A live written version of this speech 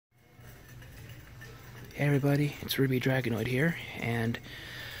Hey everybody, it's Ruby Dragonoid here, and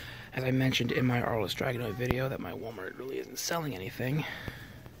as I mentioned in my Arliss Dragonoid video that my Walmart really isn't selling anything,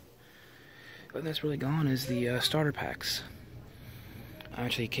 what that's really gone is the starter packs. I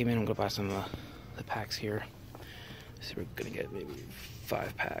actually came in and going to buy some of the packs here. So we're going to get maybe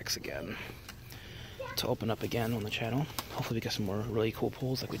 5 packs again to open up again on the channel. Hopefully we get some more really cool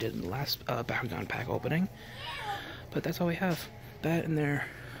pulls like we did in the last Bakugan pack opening. But that's all we have. That and there,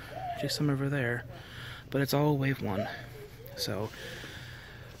 just some over there. But it's all wave 1. So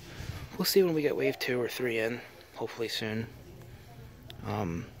we'll see when we get wave 2 or 3 in, hopefully soon.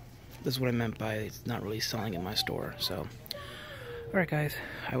 This is what I meant by it's not really selling in my store. So alright guys,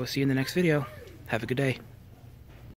 I will see you in the next video. Have a good day.